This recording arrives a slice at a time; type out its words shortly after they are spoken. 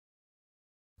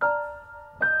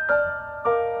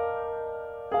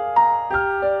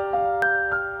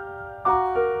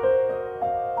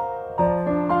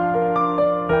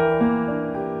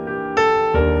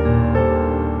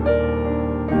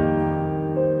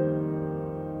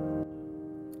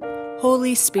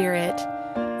Holy Spirit,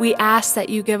 we ask that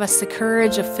you give us the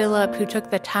courage of Philip, who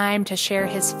took the time to share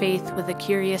his faith with a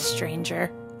curious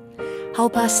stranger.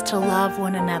 Help us to love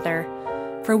one another,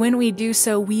 for when we do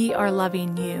so, we are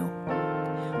loving you.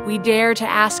 We dare to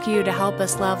ask you to help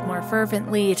us love more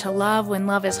fervently, to love when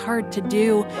love is hard to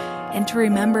do, and to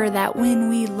remember that when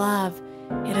we love,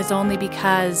 it is only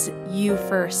because you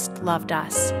first loved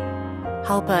us.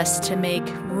 Help us to make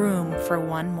room for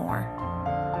one more.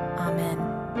 Amen.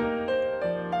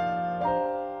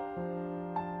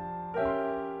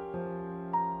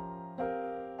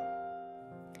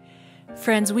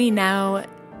 Friends, we now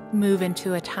move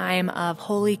into a time of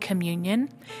Holy Communion.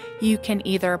 You can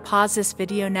either pause this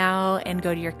video now and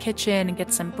go to your kitchen and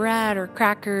get some bread or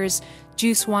crackers,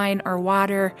 juice, wine, or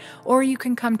water, or you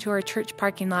can come to our church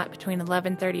parking lot between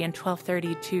 11:30 and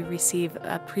 12:30 to receive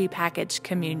a prepackaged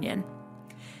communion.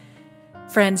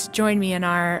 Friends, join me in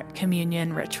our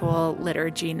communion ritual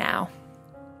liturgy now.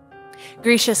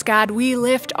 Gracious God, we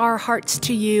lift our hearts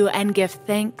to you and give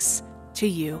thanks to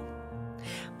you.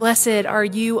 Blessed are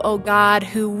you, O God,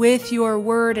 who with your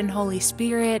word and Holy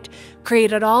Spirit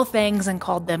created all things and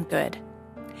called them good.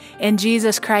 In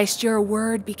Jesus Christ, your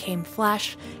word became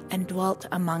flesh and dwelt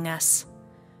among us.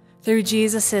 Through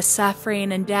Jesus'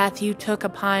 suffering and death, you took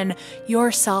upon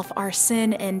yourself our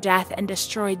sin and death and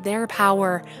destroyed their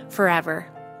power forever.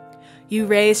 You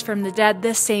raised from the dead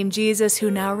this same Jesus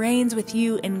who now reigns with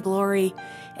you in glory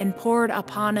and poured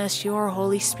upon us your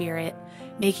Holy Spirit,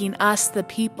 making us the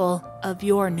people of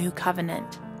your new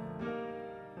covenant.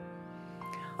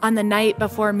 On the night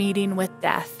before meeting with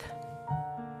death,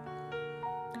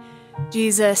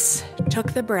 Jesus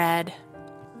took the bread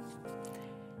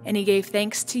and he gave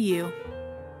thanks to you.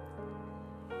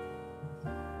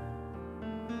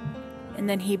 And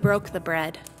then he broke the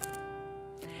bread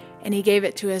and he gave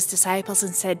it to his disciples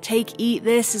and said, "Take, eat,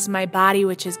 this is my body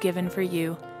which is given for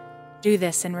you. Do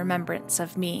this in remembrance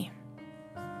of me."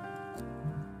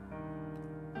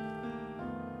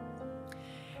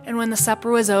 And when the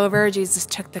supper was over, Jesus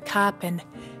took the cup and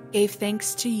gave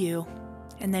thanks to you,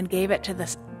 and then gave it to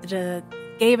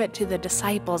the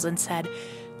disciples and said,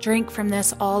 "Drink from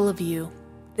this, all of you.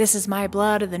 This is my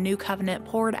blood of the new covenant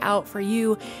poured out for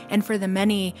you and for the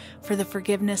many for the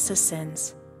forgiveness of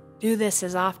sins. Do this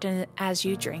as often as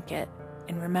you drink it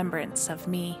in remembrance of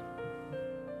me."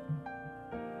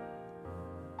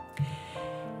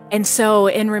 And so,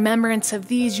 in remembrance of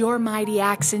these, your mighty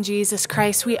acts in Jesus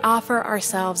Christ, we offer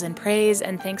ourselves in praise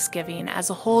and thanksgiving as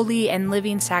a holy and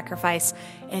living sacrifice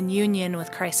in union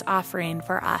with Christ's offering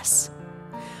for us.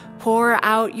 Pour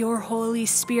out your Holy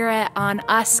Spirit on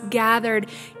us gathered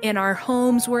in our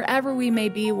homes, wherever we may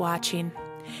be watching.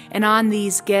 And on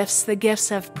these gifts, the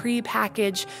gifts of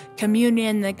prepackaged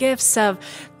communion, the gifts of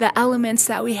the elements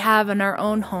that we have in our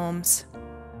own homes,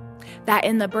 that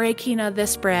in the breaking of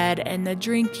this bread and the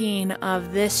drinking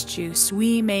of this juice,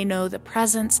 we may know the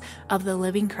presence of the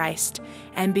living Christ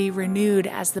and be renewed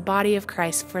as the body of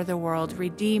Christ for the world,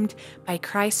 redeemed by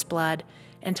Christ's blood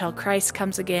until Christ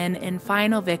comes again in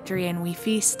final victory and we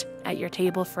feast at your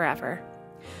table forever.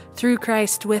 Through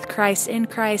Christ, with Christ, in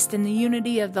Christ, in the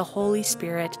unity of the Holy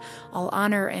Spirit, all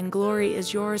honor and glory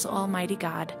is yours, Almighty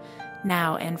God,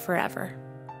 now and forever.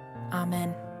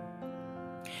 Amen.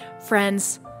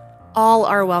 Friends, all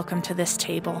are welcome to this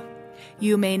table.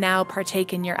 You may now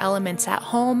partake in your elements at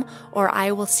home, or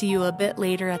I will see you a bit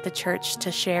later at the church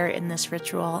to share in this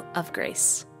ritual of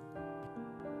grace.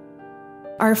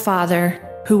 Our Father,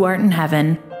 who art in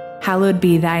heaven, hallowed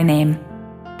be thy name.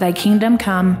 Thy kingdom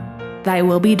come, thy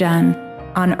will be done,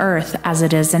 on earth as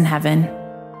it is in heaven.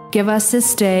 Give us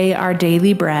this day our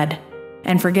daily bread,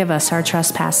 and forgive us our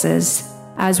trespasses,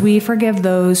 as we forgive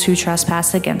those who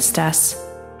trespass against us.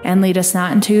 And lead us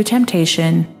not into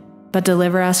temptation, but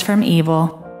deliver us from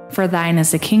evil. For thine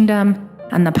is the kingdom,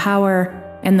 and the power,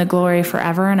 and the glory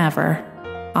forever and ever.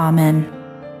 Amen.